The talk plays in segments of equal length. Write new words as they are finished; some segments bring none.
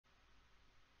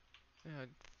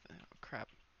Crap.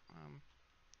 Um,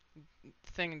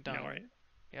 Thing Yeah, done. all right.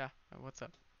 Yeah. What's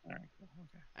up? All right, cool.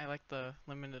 Okay. I like the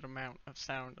limited amount of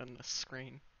sound on the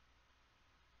screen.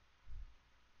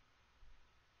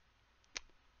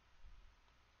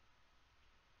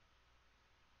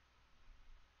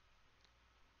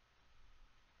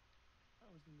 I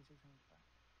was gonna be 605.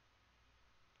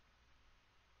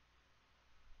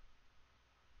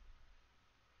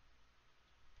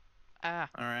 Ah.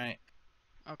 All right.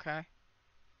 Okay.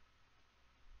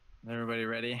 Is everybody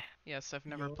ready? Yes, I've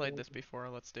never played Yo, this before.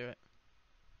 Let's do it.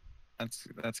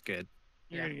 That's good.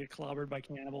 you're Yeah. gonna get clobbered by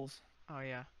cannibals. Oh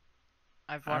yeah.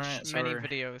 I've All watched right, so many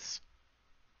videos.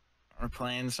 we're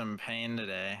playing some pain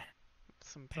today.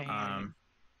 Some Some pain. pain.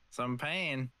 Some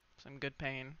pain, Some good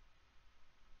pain.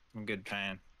 some good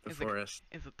pain. The Is it forest,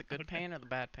 is it the good Okay. pain or the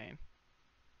bad pain?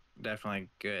 definitely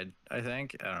good. I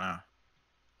think. I don't know.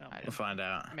 Oh, I, We'll find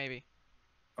out. maybe.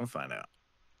 We'll find out.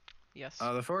 Yes.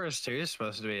 The forest too is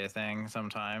supposed to be a thing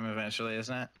sometime eventually,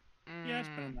 isn't it? yeah, it's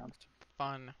been Mmm. announced.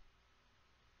 Fun.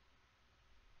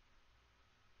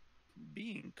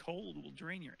 Being cold will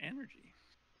drain your energy.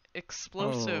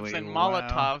 Explosives Holy and wow!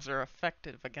 Molotovs are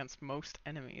effective against most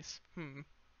enemies.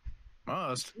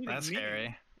 Most. Including That's me.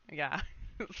 scary. Yeah.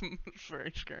 It's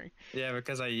very scary. Yeah,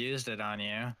 because I used it on you,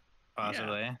 Yeah.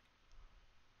 possibly.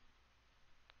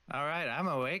 All right, I'm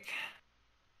awake.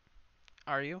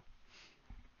 Are you?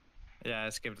 Yeah, I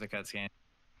skipped the cutscene.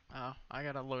 Oh, I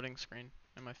got a loading screen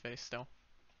in my face still.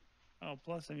 Oh,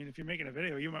 plus, I mean, if you're making a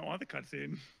video, you might want the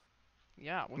cutscene.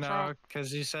 Yeah, what's wrong? No,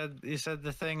 because you said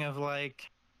the thing of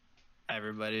like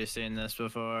everybody's seen this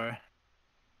before.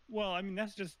 Well, I mean,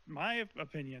 that's just my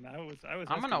opinion. I was I'm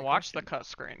asking gonna the watch the question cut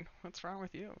screen. What's wrong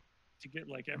with you? to get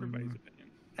like everybody's Mm.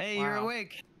 opinion. Hey, you're Wow.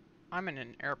 awake. I'm in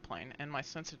an airplane and my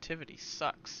sensitivity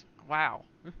sucks. Wow.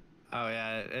 Oh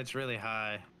yeah, it's really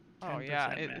high. Oh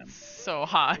yeah, 10%, it's man. so It has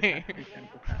high. to be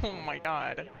 10%. Oh my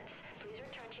god.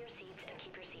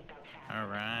 All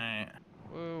right.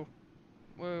 Woo.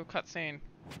 Woo, cutscene.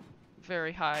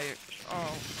 Very high.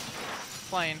 Oh,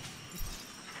 plane.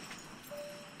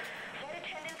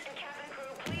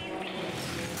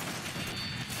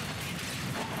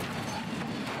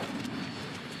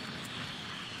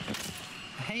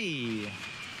 Hey,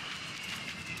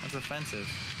 that's offensive.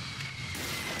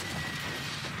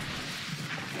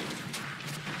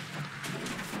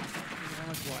 How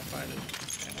much Wi-Fi does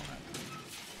this channel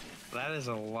have? That is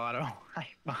a lot of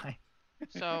Wi-Fi.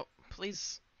 So,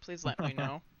 please let me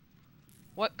know.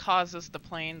 What causes the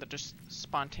plane to just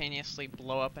spontaneously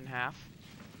blow up in half?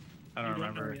 I don't You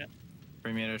don't know remember. yet.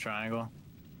 Bermuda Triangle.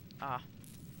 Ah.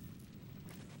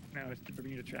 No, it's the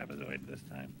Bermuda trapezoid this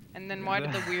time. And then why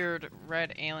did the weird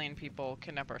red alien people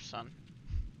kidnap our son?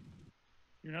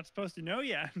 You're not supposed to know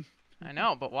yet. I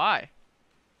know, but why?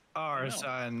 Our know.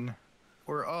 son.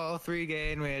 We're all three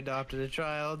gay and we adopted a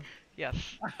child. Yes.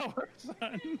 Our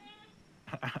son.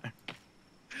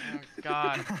 Oh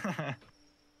god.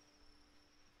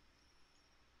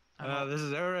 This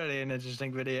is already an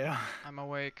interesting video. I'm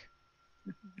awake.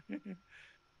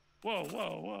 Whoa,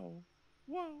 whoa, whoa,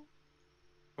 whoa.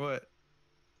 What?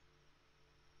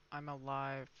 I'm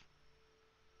alive.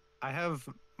 I have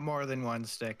more than one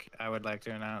stick I would like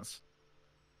to announce.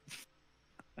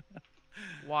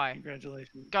 Why?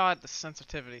 Congratulations. God, the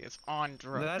sensitivity is on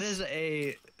drugs. That is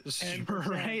a 10%.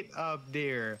 straight up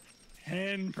deer.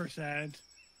 10%.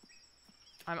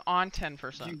 I'm on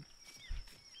 10%. Did you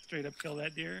straight up kill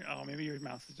that deer? Oh, maybe your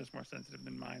mouse is just more sensitive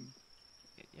than mine.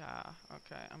 Yeah,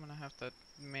 okay. I'm gonna have to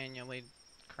manually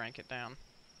crank it down.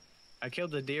 I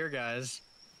killed the deer, guys.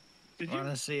 Did you? Want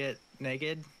to see it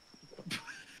naked?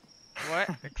 What?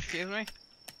 Excuse me?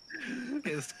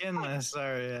 It's skinless.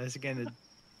 Sorry, I skinned it.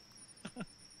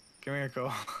 Come here,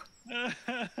 Cole. What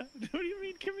do you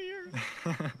mean? Come here.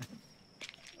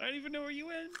 I don't even know where you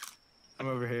went. I'm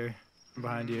over here. I'm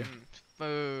behind you.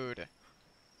 Food.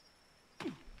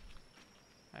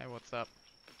 Hey, what's up?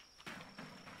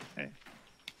 Hey.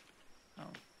 Oh.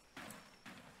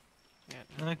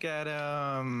 Yeah. Look at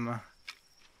him.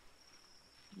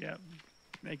 Yeah.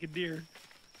 Naked deer.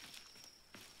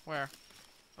 Where?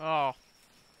 Oh.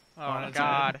 Oh On its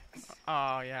god.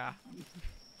 Oh yeah.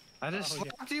 I just Oh,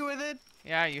 yeah. slapped you with it.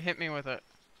 Yeah, you hit me with it.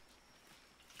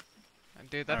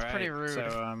 Dude, that's pretty Alright,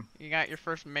 rude. So, You got your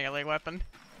first melee weapon?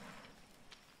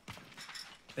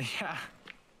 yeah.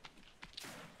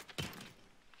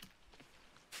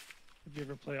 If you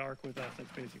ever play Ark with us,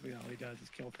 that's basically all he does is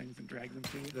kill things and drag them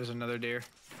to you. There's another deer.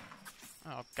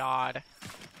 Oh god.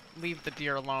 Leave the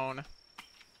deer alone.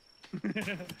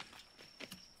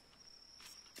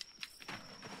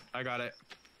 I got it.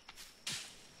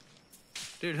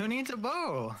 Dude, who needs a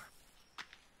bow?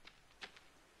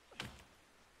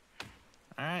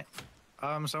 Alright.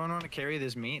 Someone want to carry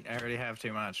this meat? I already have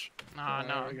too much. Nah,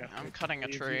 no, we got I'm it. cutting a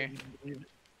Leave tree. it.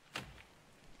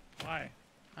 Why?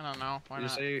 I don't know. Why You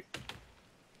not? say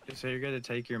you're gonna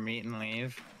take your meat and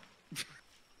leave?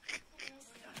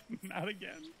 Not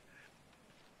again.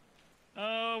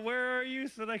 Where are you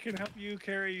so that I can help you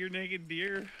carry your naked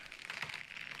deer?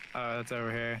 Oh, it's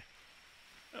over here.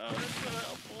 Oh, that's so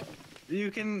helpful. You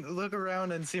can look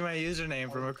around and see my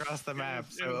username from across the map,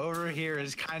 so over here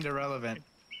is kind of relevant.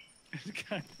 It's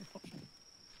kind of helpful.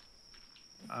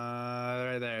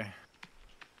 Right there.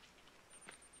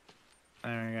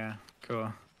 There we go.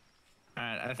 Cool.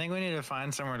 Alright, I think we need to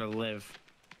find somewhere to live.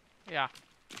 Yeah.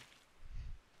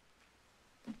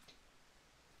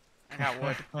 I got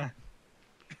wood.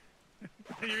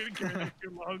 You're gonna carry those two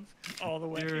logs all the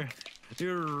way.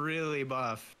 You're really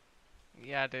buff.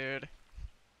 Yeah, dude.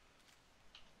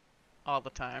 All the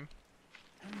time.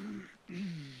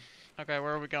 Okay,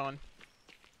 where are we going?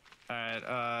 Alright,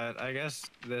 I guess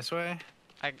this way?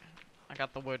 I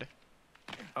got the wood.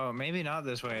 Oh, maybe not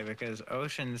this way, because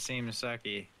ocean seems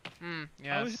sucky.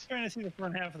 Yes. I was just trying to see the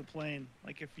front half of the plane.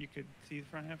 Like if you could see the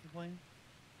front half of the plane.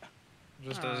 It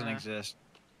just doesn't Uh, exist.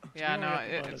 Yeah, You only no, got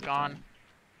the butt of it's the gone.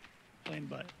 Plane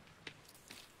butt.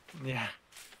 Yeah.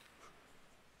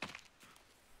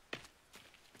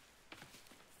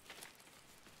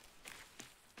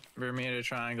 Bermuda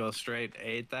Triangle straight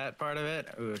ate that part of it.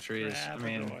 Ooh, trees. I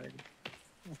mean, Trapezoid.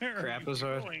 Where are you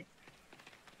Trapezoid. going?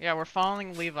 Yeah, we're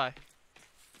following Levi.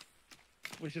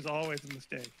 Which is always a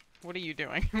mistake. What are you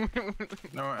doing?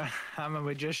 no, I'm a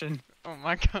magician. Oh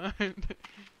my god.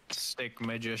 Stick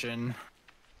magician.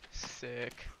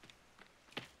 Sick.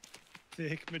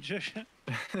 Thick magician.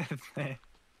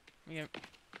 Yeah.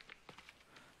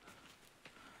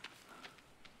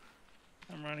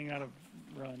 I'm running out of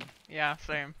run. Yeah,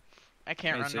 same. I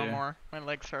can't Me run no too. more. My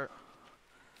legs hurt.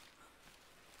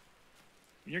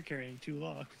 You're carrying 2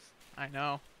 logs. I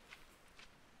know.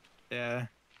 Yeah.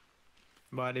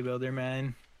 Bodybuilder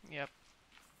man. Yep.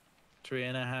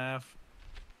 3.5.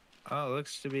 Oh,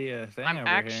 looks to be a thing I'm over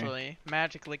actually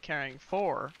magically carrying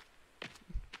 4.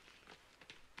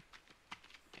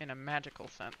 In a magical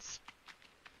sense.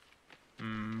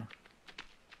 here.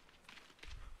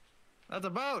 That's a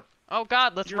boat. Oh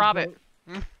god, let's Your rob it.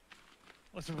 boat.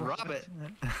 Let's Rob it.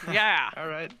 Yeah. All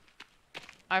right.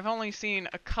 I've only seen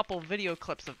a couple video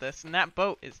clips of this, and that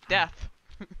boat is death.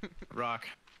 Rock.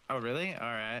 Oh, really? All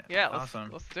right. Yeah, Awesome.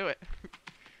 let's do it.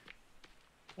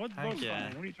 What Heck boat's yeah.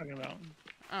 fine? What are you talking about?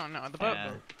 I don't know, the boat.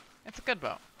 Yeah. It's a good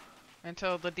boat.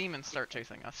 Until the demons start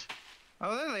chasing us.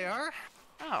 Oh, there they are.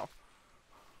 Oh.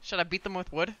 Should I beat them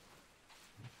with wood?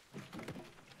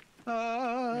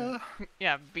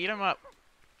 Yeah, beat them up.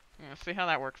 Yeah, see how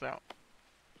that works out.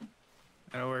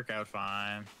 It'll work out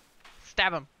fine.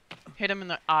 Stab him. Hit him in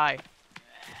the eye.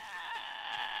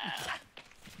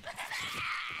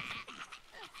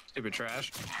 Stupid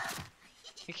trash.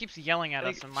 He keeps yelling at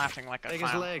us Take- and laughing like a Take his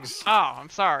clown. legs. Oh, I'm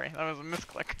sorry. That was a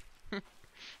misclick.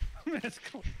 That's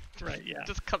cool. Right, yeah.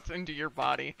 Just cuts into your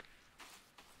body.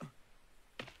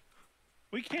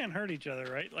 We can't hurt each other,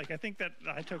 right? Like, I think that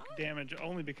I took damage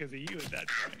only because of you at that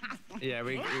point. Yeah,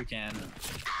 we can.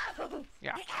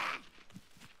 Yeah.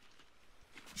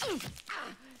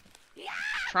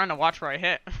 Trying to watch where I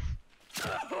hit.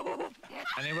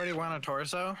 Anybody want a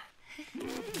torso?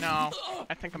 No,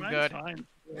 I think I'm Mine's good. fine.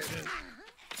 Yeah, it is.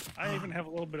 I even have a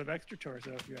little bit of extra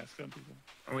torso if you ask some people.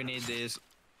 We need these.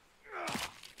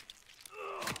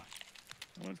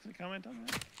 No one's gonna comment on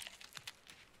that?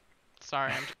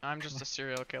 Sorry, I'm just a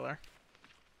serial killer.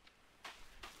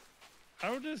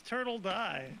 How does turtle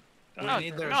die? We No,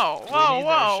 need their- no, we whoa, need their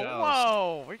whoa, shells.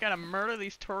 whoa! We gotta murder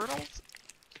these turtles?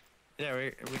 Yeah,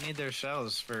 we need their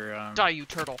shells for Die, you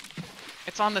turtle!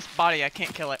 It's on this body. I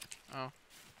can't kill it. Oh,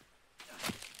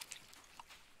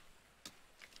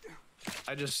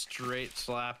 I just straight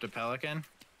slapped a pelican.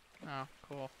 oh,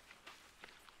 cool.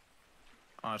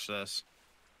 Watch this.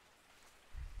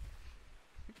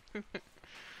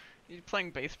 You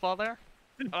playing baseball there?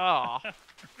 Oh,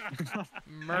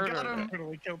 murder! him.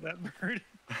 Totally killed that bird.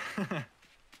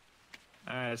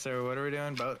 Alright, so what are we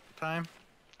doing? Boat time?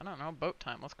 I don't know. Boat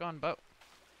time. Let's go on boat.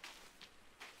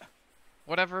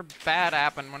 Whatever bad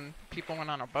happened when people went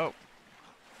on a boat?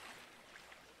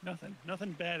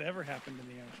 Nothing bad ever happened in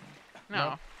the ocean.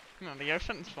 No, no, the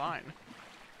ocean's fine.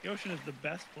 The ocean is the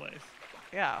best place.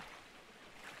 Yeah.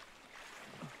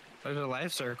 There's a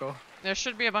life circle. There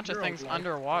should be a bunch of You're a things life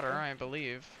underwater, circle. I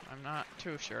believe. I'm not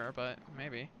too sure, but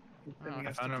maybe. Sending Oh,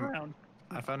 us I to found 'em. drown.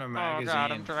 I found a Oh magazine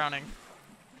god, I'm drowning.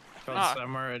 called Ah.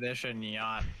 Summer Edition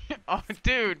Yacht. Oh,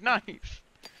 dude, nice.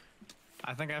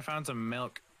 I think I found some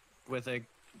milk with a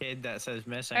kid that says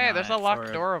missing. Hey, on there's it, a locked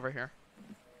or door over here.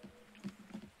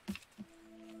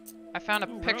 I found a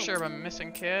Ooh, picture of rope. a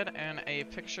missing kid and a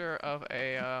picture of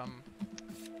a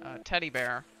teddy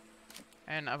bear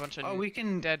and a bunch of Oh, we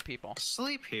can dead people.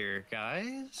 sleep here,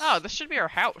 guys. Oh, this should be our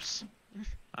house.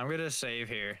 I'm gonna save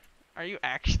here. Are you Ooh,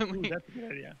 actually? that's a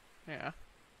good idea. Yeah.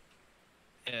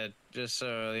 Yeah, just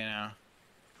so you know.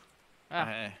 Ah,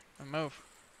 Hey, move.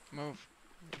 Move.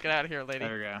 Get out of here, lady.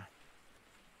 there we go.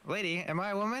 Lady, am I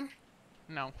a woman?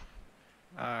 No.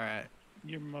 All right.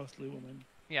 You're mostly woman.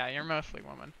 Yeah, you're mostly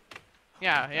woman.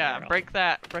 Yeah, Okay, yeah. well. Break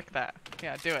that. Break that.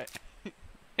 Yeah, do it.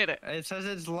 Hit it. It says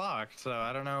it's locked, so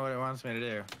I don't know what it wants me to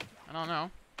do. I don't know.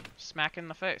 Smack in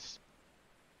the face.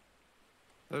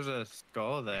 There's a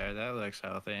skull there. That looks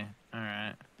healthy. All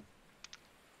right.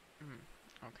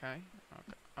 Okay.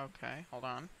 Okay. Hold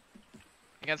on.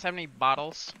 You guys have any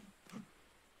bottles?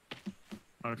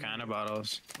 What kind of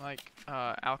bottles? Like,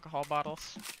 alcohol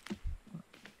bottles?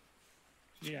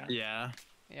 Yeah. Yeah.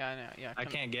 Yeah, I know. Yeah. I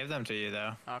can't give them to you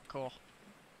though, Oh, cool.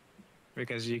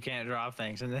 because you can't drop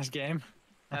things in this game.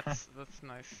 That's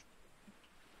nice.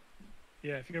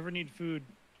 Yeah, if you ever need food,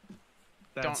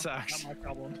 That Don't- sucks. not my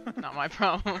problem. Not my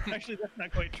problem. Actually, that's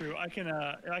not quite true. I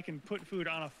can put food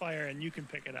on a fire and you can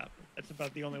pick it up. That's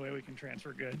about the only way we can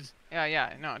transfer goods. Yeah,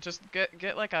 yeah. No, just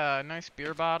get like a nice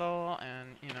beer bottle and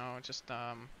just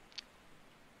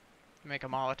make a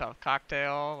Molotov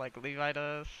cocktail like Levi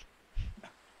does.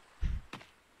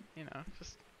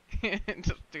 Just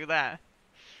just do that.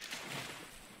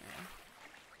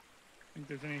 Think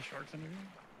there's any sharks under here?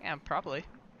 Yeah, probably.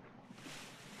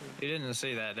 You didn't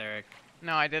see that, Derek.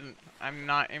 No, I didn't. I'm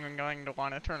not even going to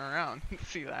want to turn around to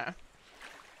see that.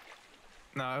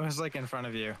 No, it was like in front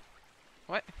of you.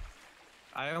 What?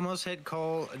 I almost hit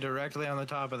Cole directly on the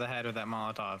top of the head with that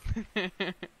Molotov.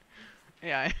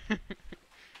 Yeah.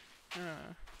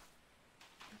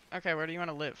 Okay, where do you want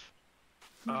to live?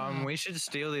 We should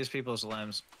steal these people's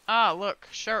limbs. Ah, look,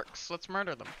 sharks. Let's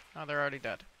murder them. Oh, they're already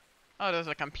dead. Oh, there's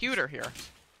a computer here.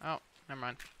 Oh, never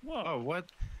mind. Whoa. Oh, what?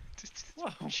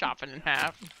 Whoa. Chop it in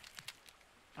half.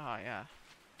 Oh, yeah.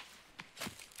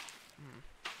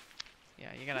 Yeah,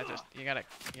 you just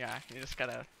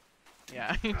gotta,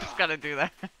 yeah, you just gotta do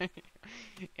that.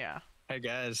 Yeah. Hey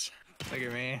guys, look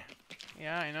at me.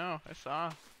 Yeah, I know. I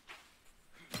saw.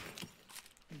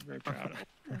 I'm very proud.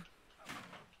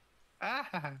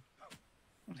 Ah!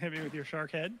 Hit me with your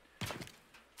shark head.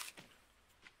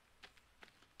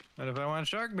 What if I want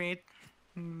shark meat?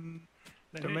 Then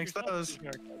Don't hit mix yourself those. with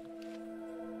your shark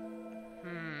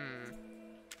head.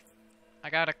 I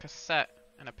got a cassette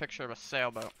and a picture of a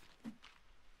sailboat.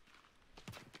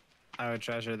 I would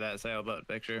treasure that sailboat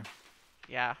picture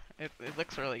Yeah, it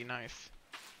looks really nice.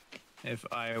 if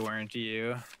I weren't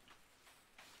you.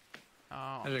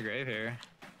 Oh, There's a grave here.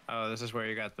 Oh, this is where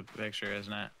you got the picture,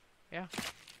 isn't it? yeah.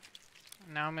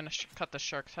 Now I'm gonna cut the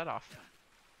shark's head off.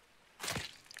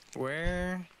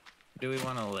 Where do we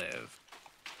want to live?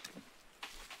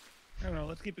 I don't know.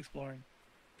 Let's keep exploring.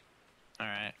 All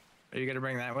right. Are you gonna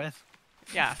bring that with?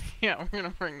 Yeah, yeah, we're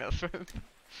gonna bring this with.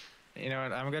 You know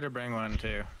what? I'm gonna bring one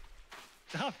too.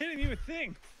 Stop hitting me with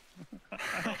things.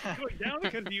 I'm going down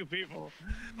because of you people.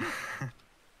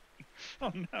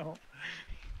 Oh no.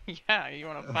 Yeah, you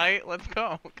wanna fight? Let's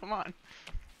go. Come on.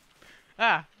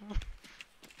 Ah.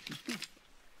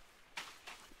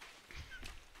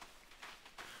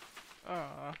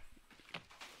 Oh.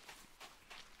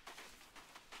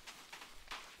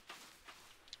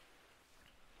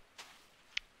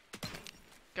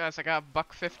 Guys, I got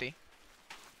 $1.50.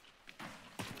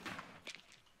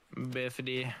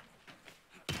 Biffity.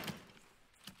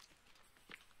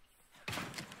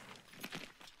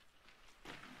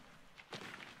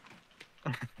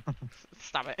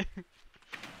 Stop it.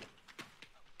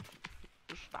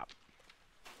 Stop.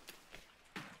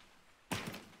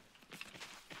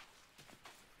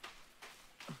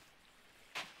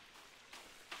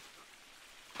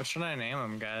 What should I name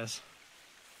him, guys?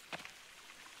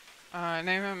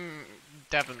 Name him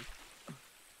Devin.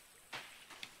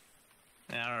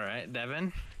 Yeah, all right,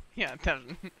 Devin. Yeah,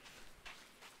 Devin.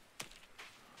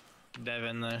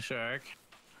 Devin the shark.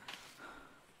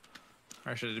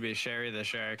 Or should it be Sherry the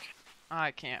shark?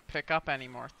 I can't pick up any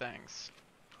more things.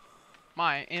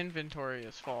 My inventory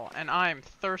is full, and I'm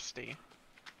thirsty.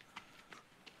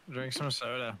 Drink some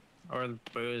soda or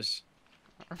booze.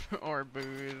 Or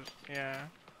booze, yeah.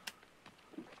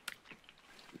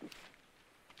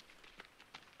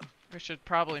 We should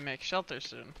probably make shelter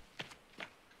soon.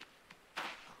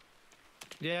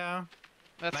 Yeah,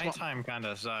 That's what. nighttime kind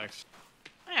of sucks.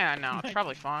 Yeah, no, it's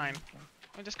probably fine.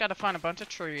 We just gotta find a bunch of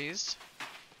trees,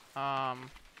 a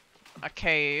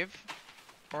cave,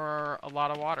 or a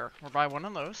lot of water. We're by one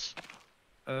of those.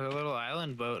 There's a little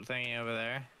island boat thingy over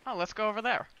there. Oh, let's go over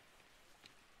there.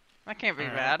 That can't be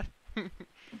Alright. bad.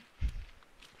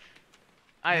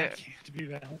 That can't be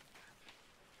bad.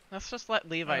 Let's just let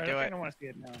Levi Alright, do I it. don't want to see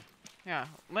it now. Yeah,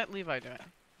 let Levi do it.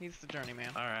 He's the journeyman.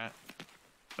 Alright.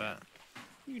 But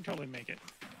You can totally make it.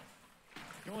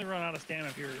 You only run out of stamina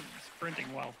if you're sprinting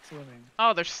while swimming.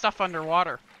 Oh, there's stuff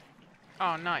underwater.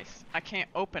 Oh, nice. I can't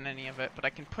open any of it, but I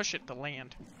can push it to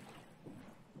land.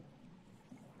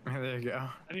 there you go.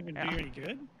 That didn't even Yeah. do you any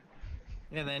good?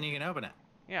 Yeah, then you can open it.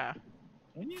 Yeah.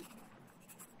 Can you?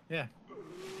 Yeah.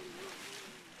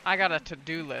 I got a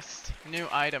to-do list. New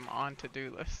item on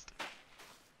to-do list.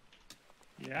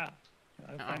 Yeah.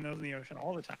 I find those in the ocean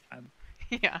all the time.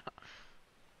 Yeah.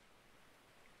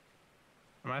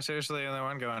 Am I seriously the only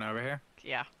one going over here?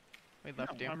 Yeah. We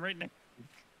left No, you. I'm right next.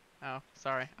 Oh,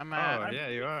 sorry. Oh, yeah,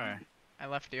 you are. I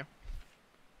left you.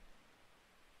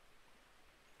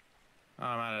 Oh,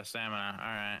 I'm out of stamina.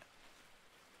 Alright.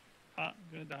 I'm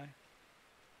gonna die.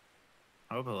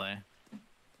 Hopefully.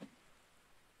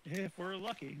 If we're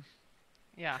lucky.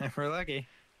 Yeah. If we're lucky.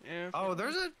 If- Oh,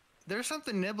 there's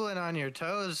something nibbling on your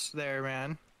toes there,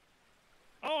 man.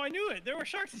 Oh, I knew it. There were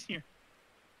sharks in here.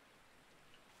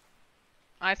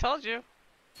 I told you.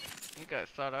 You guys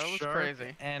thought I was Shark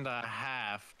crazy. and a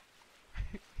half.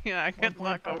 Yeah, good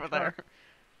luck 1.5 over there.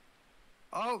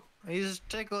 Oh, he's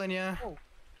tickling you.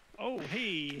 Oh,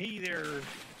 hey there,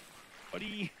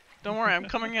 buddy. Don't worry, I'm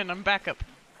coming in. I'm back up.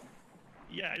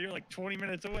 Yeah, you're like 20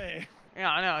 minutes away.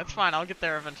 Yeah, I know. It's fine. I'll get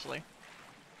there eventually.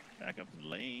 Back up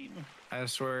lame. I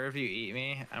swear, if you eat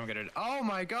me, I'm gonna. Oh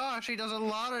my gosh, he does a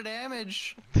lot of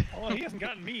damage. Oh, he hasn't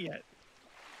gotten me yet.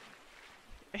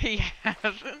 He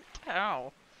hasn't?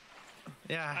 How?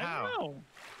 Yeah, I how? don't know.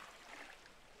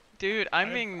 Dude, I'm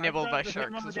I've- being I've nibbled done by the same sharks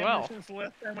amount of as damage well. Since the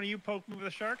last time when you poked me with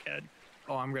a shark head.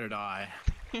 Oh, I'm gonna die.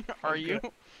 Are you?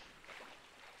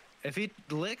 If he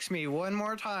licks me one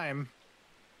more time.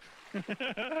 He's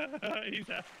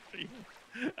after you.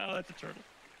 Oh, that's a turtle.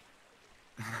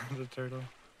 The turtle.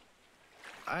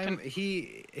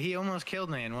 He almost killed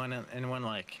me in one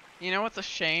lick. You know what's a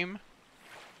shame?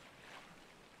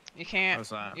 You can't. What's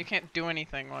that? You can't do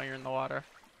anything while you're in the water,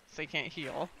 so you can't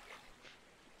heal.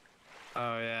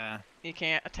 Oh yeah. You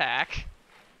can't attack.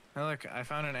 Oh look, I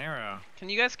found an arrow. Can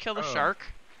you guys kill the Oh. shark?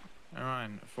 Never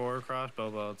mind. 4 crossbow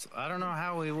bolts. I don't know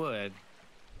how we would.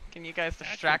 Can you guys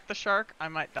distract the shark? I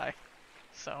might die.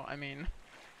 So, I mean,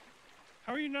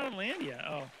 How are you not on land yet?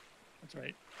 Oh, that's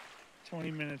right. 20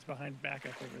 minutes behind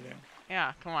backup over there.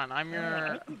 yeah, come on. I'm I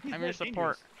your think he's I'm your not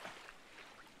support. dangerous.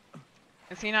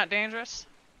 Is he not dangerous?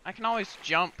 I can always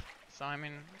jump. So, I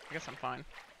mean, I guess I'm fine.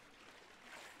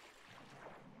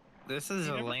 This is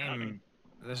You a never got lame. me.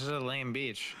 This is a lame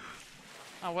beach.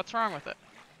 Oh, what's wrong with it?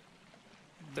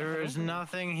 There is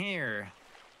nothing here.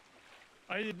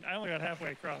 I only got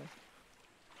halfway across.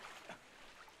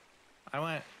 I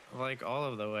went like all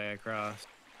of the way across.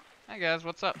 Hey guys,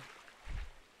 what's up?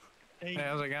 Hey, Hey,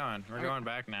 how's it going? We're going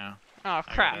back now. Oh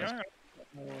crap. guys. alright.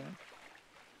 More.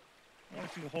 I want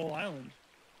to see the whole island.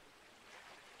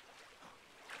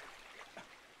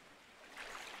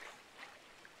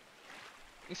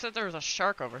 You said there was a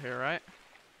shark over here, right?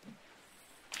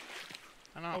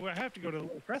 I don't Oh, know. I have to go to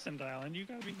the Crescent Island. You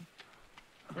gotta be.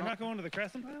 We're not going to the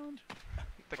Crescent Island?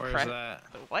 The Where's cre- that?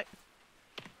 The what?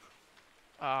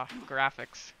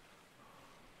 Graphics.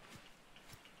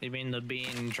 You mean the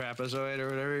bean trapezoid or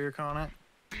whatever you're calling it?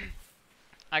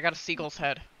 I got a seagull's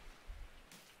head.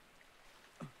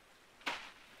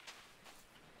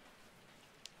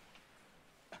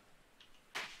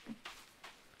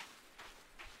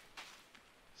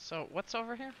 So, what's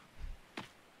over here?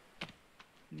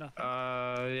 Nothing.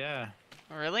 Yeah.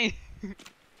 Really?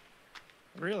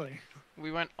 Really?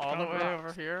 We went all the Oh, way rocks.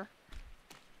 over here?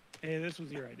 Hey, this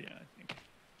was your idea, I think.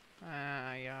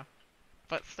 Yeah.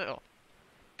 But still.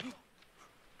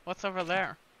 What's over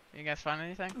there? You guys find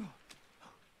anything?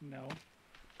 No.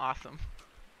 Awesome.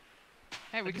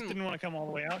 Hey, I we just can didn't want to come all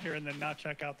the way out here and then not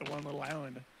check out the one little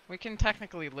island. we can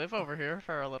technically live over here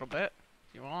for a little bit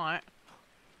if you want.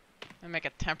 And make a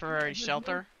temporary There's no-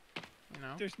 shelter. You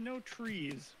know? There's no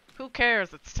trees. Who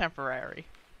cares? It's temporary.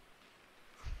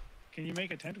 Can you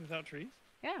make a tent without trees?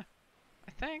 Yeah.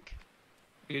 I think.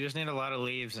 You just need a lot of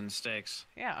leaves and sticks.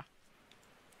 Yeah.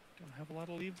 Don't have a lot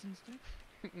of leaves and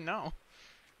sticks. No.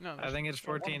 No. I there's- think it's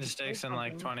I wanted 14 to sticks say and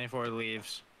like something. 24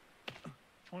 leaves.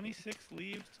 26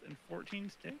 leaves and 14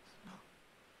 sticks?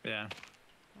 Yeah.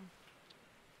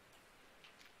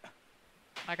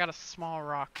 I got a small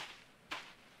rock.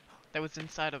 That was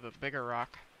inside of a bigger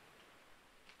rock.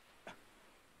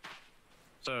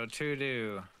 So to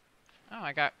do. Oh,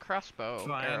 I got crossbow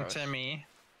Find arrows. Timmy.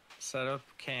 Set up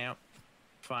camp.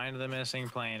 Find the missing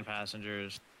plane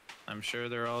passengers. I'm sure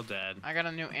they're all dead. I got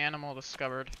a new animal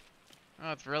discovered.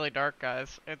 Oh, it's really dark,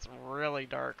 guys. It's really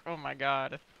dark. Oh my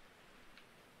god.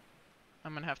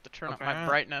 I'm gonna have to turn up my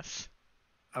brightness.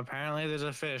 Apparently there's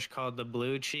a fish called the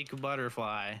blue cheek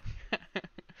butterfly.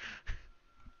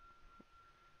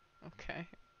 Okay.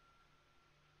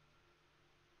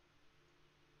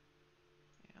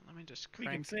 Yeah, let me just We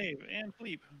can crank. save and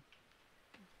sleep.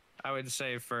 I would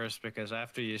save first because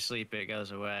after you sleep it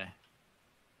goes away.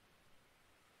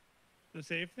 The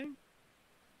save thing?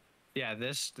 Yeah,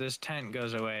 this tent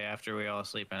goes away after we all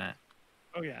sleep in it.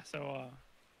 Oh yeah, so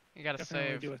You gotta definitely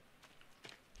save. do it.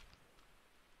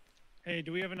 Hey,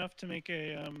 do we have enough to make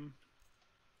a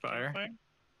Fire? campfire?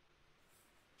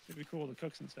 It'd be cool to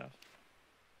cook some stuff.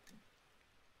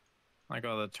 Like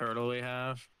all the turtle we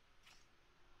have.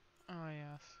 Oh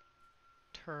yes.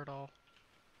 Turtle.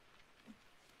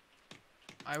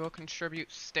 I will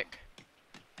contribute stick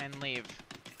and leave.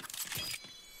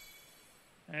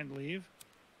 And leave.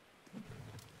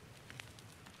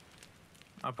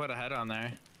 I'll put a head on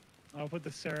there. I'll put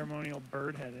the ceremonial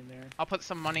bird head in there. I'll put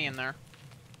some money in there.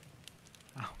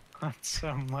 Oh, that's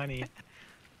so money.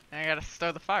 And I gotta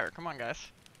stir the fire. Come on, guys.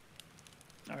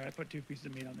 Alright, I put 2 pieces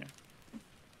of meat on there.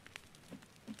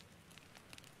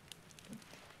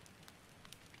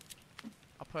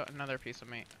 I'll put another piece of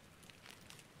meat.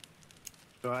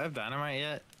 Do I have dynamite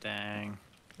yet? Dang.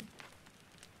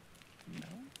 No?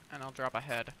 And I'll drop a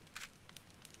head.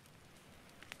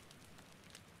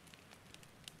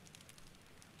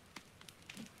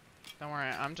 Don't worry,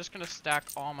 I'm just gonna stack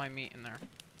all my meat in there.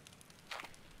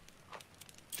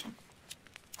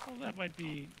 Well, that might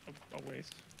be a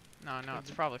waste. No,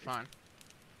 it's probably fine.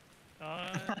 Uh,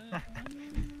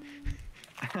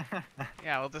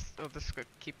 Yeah, we'll just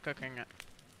keep cooking it.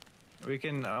 We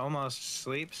can almost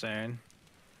sleep soon.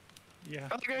 yeah.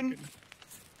 Pelican!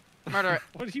 Murder it.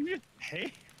 What did you just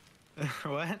say?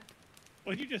 What?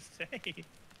 What did you just say?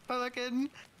 Pelican!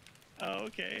 Oh,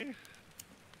 okay.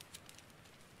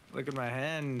 Look at my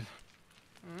hand.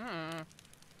 Mm.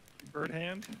 Bird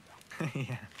hand?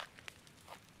 Yeah.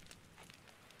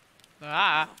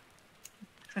 Ah.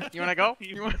 You wanna go?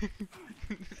 You- You wanna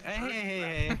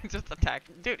Hey. just attack.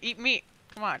 Dude, eat meat.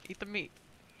 Come on, eat the meat.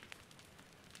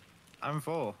 I'm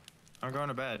full. I'm going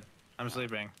to bed. I'm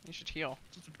sleeping. You should heal.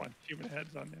 Just a bunch of human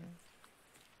heads on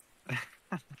there.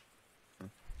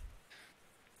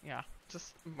 Yeah,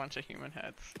 just a bunch of human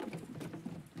heads.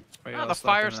 We Oh, all the slept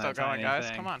fire's in still that going, tiny guys.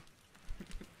 thing. Come on.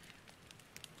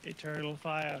 Eternal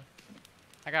fire.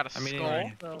 I got a I mean, skull.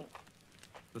 anyway. So,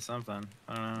 There's something.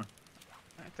 I don't know.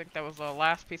 I think that was the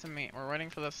last piece of meat. We're waiting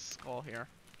for this skull here.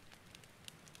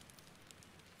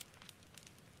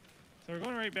 so we're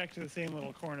going right back to the same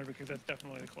little corner because that's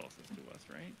definitely the closest to us,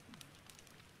 right?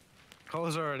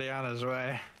 Cole's already on his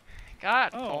way.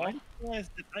 God. Oh, I realized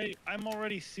that I'm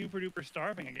already super duper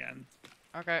starving again.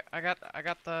 Okay, I got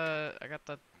the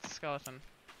skeleton.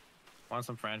 Want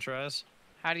some french fries?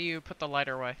 How do you put the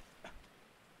lighter away?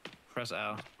 Press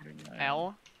L.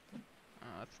 L? Oh,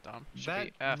 that's dumb. Should That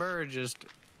be F. bird just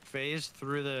phased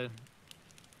through the...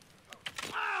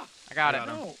 I got got it.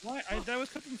 him. No, why? I was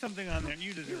cooking something on there and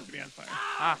you deserve to be on fire.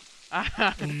 Ah.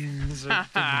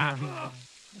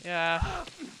 Yeah.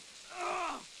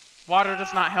 Water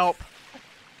does not help.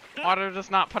 Water does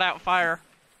not put out fire.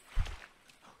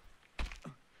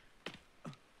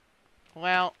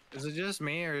 Well, Is it just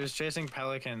me, or is chasing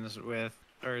pelicans with,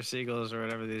 or seagulls, or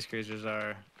whatever these creatures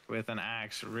are, with an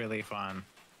axe really fun?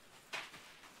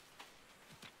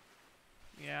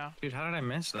 yeah. Dude, how did I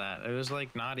miss that? It was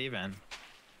like not even.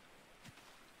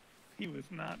 He was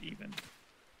not even.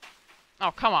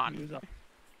 Oh, come He on. was up.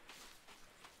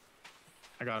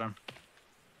 I got him.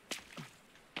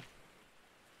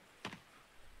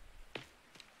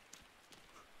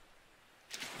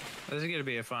 This is gonna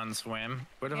be a fun swim.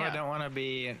 What if I Yeah. don't want to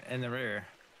be in the rear?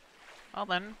 Well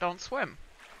then, don't swim.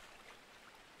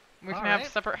 We can All have right.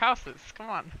 separate houses. Come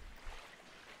on.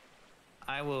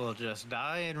 I will just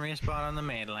die and respawn on the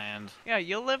mainland. Yeah,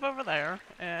 you'll live over there,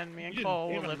 and me and You didn't Cole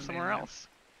live will on live the somewhere mainland. else.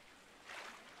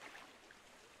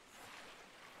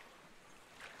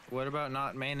 What about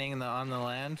not maining on the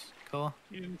land, Cole?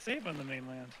 You didn't save on the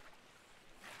mainland.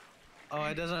 Oh,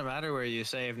 it doesn't matter where you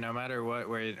save. No matter what,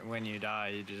 when you die,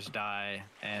 you just die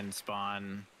and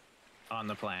spawn on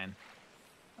the plane.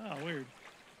 Oh, weird.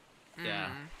 Yeah.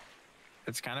 Mm,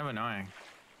 It's kind of annoying.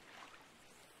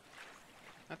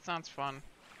 that sounds fun.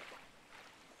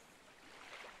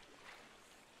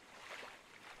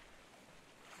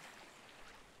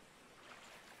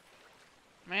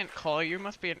 Man, Cole, you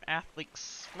must be an athlete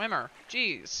swimmer.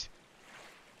 Jeez.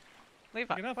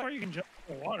 Levi. Look at how what- far you can jump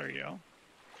in the water, yo.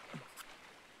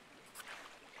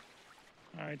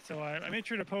 All right, so I made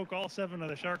sure to poke all 7 of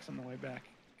the sharks on the way back.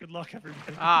 Good luck,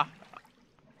 everybody. Ah.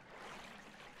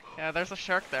 Yeah, there's a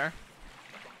shark there.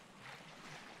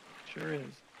 Sure is.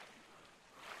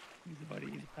 Easy, buddy.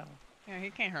 Easy, pal. Yeah, he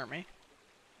can't hurt me.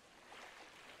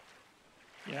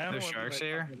 Yeah, I don't know There's what sharks Levi's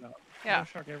here? talking about. Yeah. No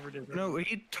shark ever did. No,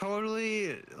 he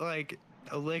totally like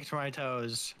licked my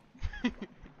toes,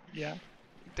 Yeah.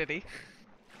 Did he?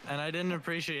 and I didn't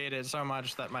appreciate it so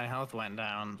much that my health went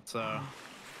down. So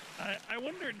I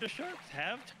wonder, do sharks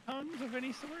have tongues of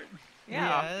any sort?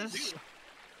 Yeah. yes,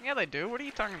 Yeah, they do. What are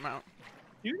you talking about?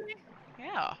 Do they?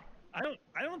 Yeah. I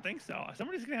don't think so.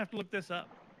 Somebody's gonna have to look this up.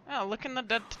 Oh, look in the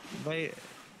dead. they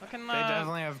Look in they the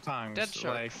definitely have tongues. dead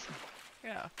Like sharks.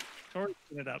 Yeah. Tori's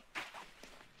looking it up.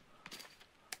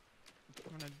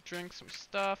 I'm gonna drink some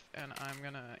stuff, and I'm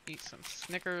gonna eat some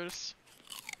Snickers.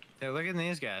 yeah, look at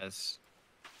these guys.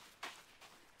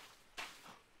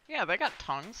 Yeah, they got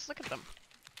tongues. Look at them.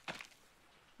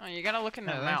 Oh, you gotta look in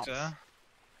their I mouths. think so.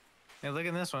 Yeah, look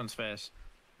at this one's face.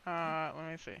 Let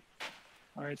me see.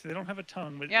 All right, so they don't have a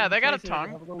tongue. But Yeah, in they got a place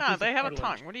tongue. little No, piece of they have a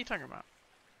cartilage. tongue. What are you talking about?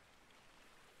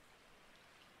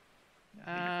 Yeah, I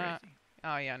think you're crazy.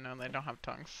 Oh yeah, no, they don't have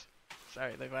tongues.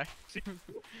 Sorry, Levi. See?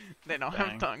 They don't Dang.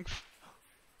 have tongues.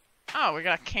 Oh, we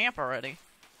got a camp already.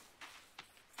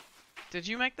 Did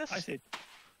you make this? I say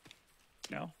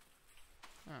no.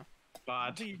 I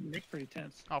But think you can make pretty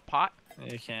tense. Oh, pot?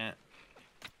 you can't.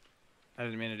 I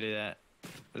didn't mean to do that.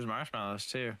 There's marshmallows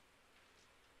too.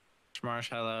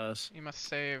 Marshmallows. You must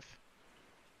save.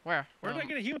 Where? Where did I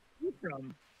get a human food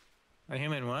from? A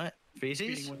human what? Feces?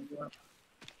 Feeding one of you up.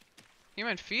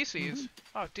 Human feces?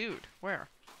 Oh, dude, where?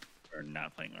 Or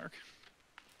not playing Ark.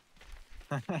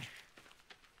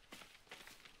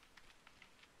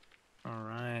 All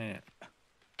right.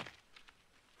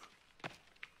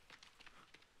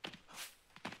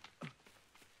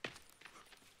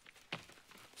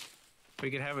 We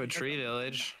could have a tree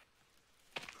village.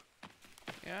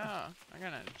 Yeah, I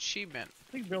got an achievement.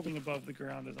 I think building above the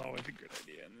ground is always a good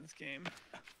idea in this game.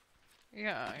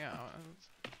 Yeah,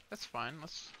 that's fine.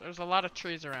 There's a lot of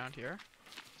trees around here.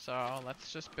 So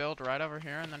let's just build right over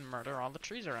here and then murder all the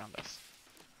trees around us.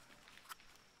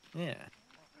 Yeah.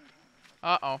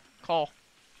 Uh-oh, Cole.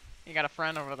 You got a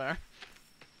friend over there.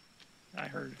 I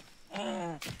heard. I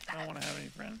don't want to have any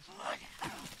friends.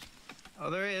 Oh,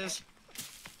 there he is.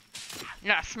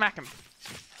 Yeah, smack him.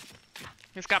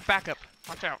 He's got backup.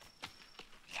 Watch out.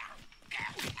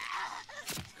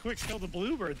 Quick, kill the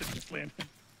bluebird that just landed.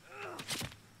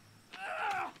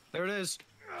 There it is.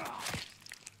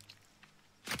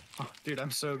 Oh, dude,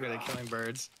 I'm so good at killing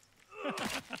birds.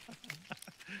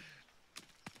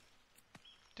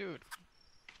 Dude,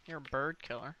 you're a bird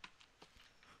killer.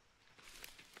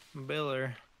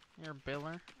 Biller. You're a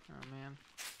biller? Oh man.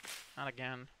 Not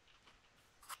again.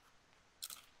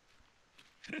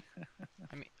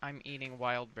 I'm eating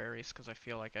wild berries because I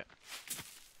feel like it.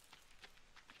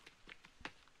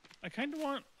 I kind of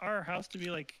want our house to be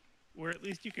like where at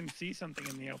least you can see something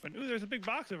in the open. Ooh, there's a big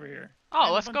box over here. Oh, And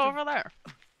a let's bunch go of over there.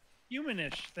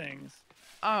 Humanish things.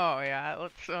 Oh yeah,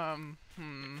 let's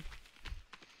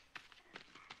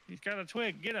He's got a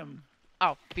twig. Get him.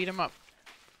 Oh, beat him up.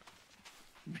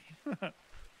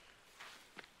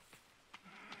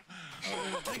 Oh,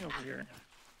 there's a thing over here.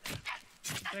 What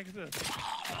the heck is this?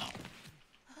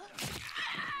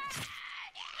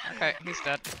 Okay, he's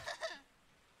dead.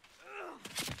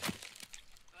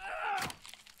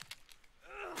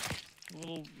 A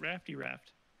little rafty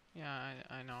raft. Yeah,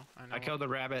 I know. I killed a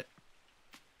rabbit.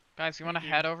 Guys, you want to Thank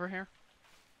you. head over here?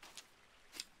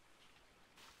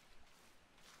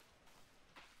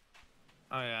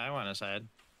 Oh yeah, I want his head.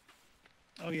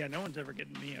 Oh yeah, no one's ever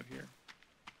getting me up here.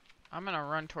 I'm gonna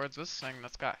run towards this thing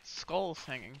that's got skulls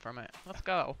hanging from it. Let's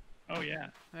go. Oh yeah.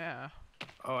 Yeah.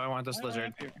 Oh, I want this Why am I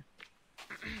lizard. up here?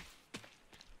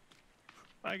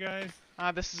 Bye guys.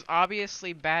 This is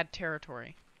obviously bad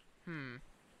territory.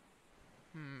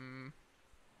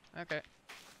 Okay.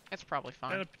 It's probably Is that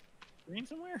fine. a green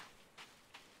somewhere?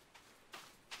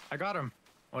 I got him.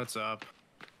 What's up?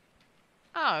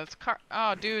 Oh, it's car.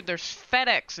 Oh, dude, there's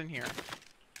FedEx in here.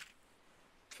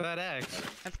 FedEx.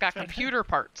 It's got FedEx? computer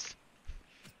parts.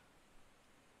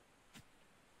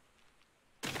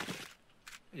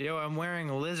 Yo, I'm wearing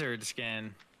lizard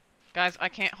skin. Guys, I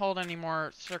can't hold any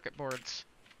more circuit boards.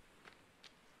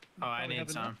 Oh, I Probably need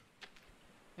have some. enough.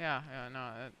 Yeah, no.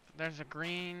 There's a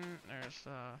green. There's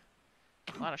a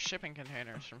lot of shipping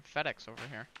containers from FedEx over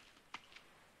here.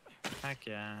 Heck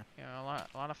yeah. Yeah, a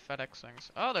lot of FedEx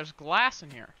things. Oh, there's glass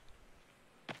in here.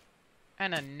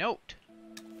 And a note.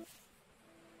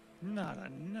 Not a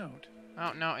note.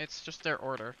 Oh, no, it's just their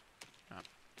order. Oh.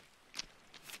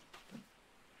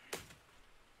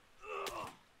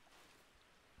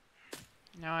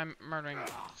 Now I'm murdering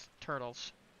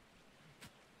turtles.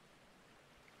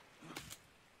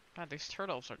 God, these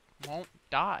turtles won't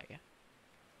die.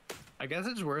 I guess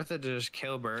it's worth it to just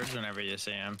kill birds whenever you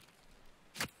see them.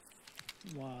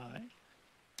 Why?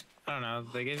 I don't know.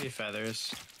 They give you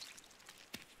feathers.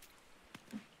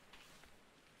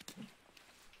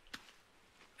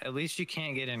 At least you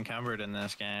can't get encumbered in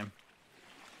this game.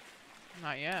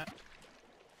 Not yet.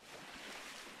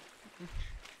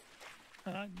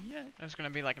 Yeah. There's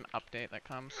gonna be like an update that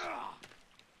comes.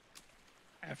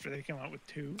 After they come out with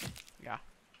 2. Yeah.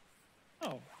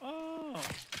 Oh. Oh.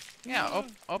 Yeah,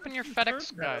 open your FedEx,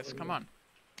 Turtle guys. over Come there. on.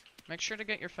 Make sure to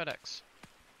get your FedEx.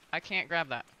 I can't grab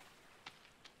that.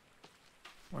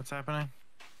 What's happening?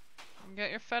 Get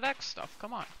your FedEx stuff.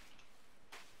 Come on.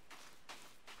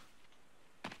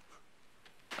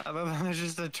 Other than there's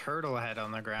just a turtle head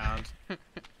on the ground.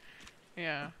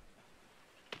 Yeah.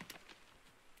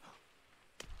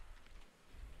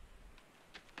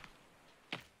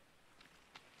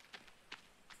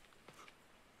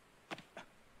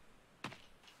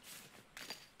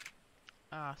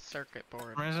 Ah, circuit board.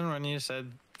 For some reason, when you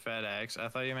said FedEx, I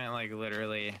thought you meant like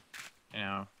literally, you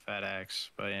know, FedEx.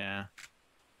 But yeah.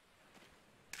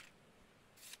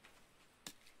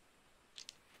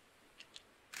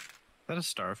 Is that a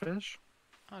starfish?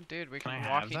 Oh, dude, we Can I can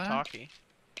have that? walkie-talkie.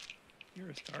 You're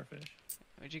a starfish.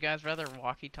 Would you guys rather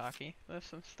walkie-talkie this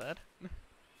instead?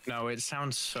 No, it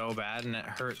sounds so bad and it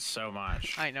hurts so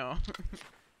much. I know.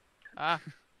 Ah,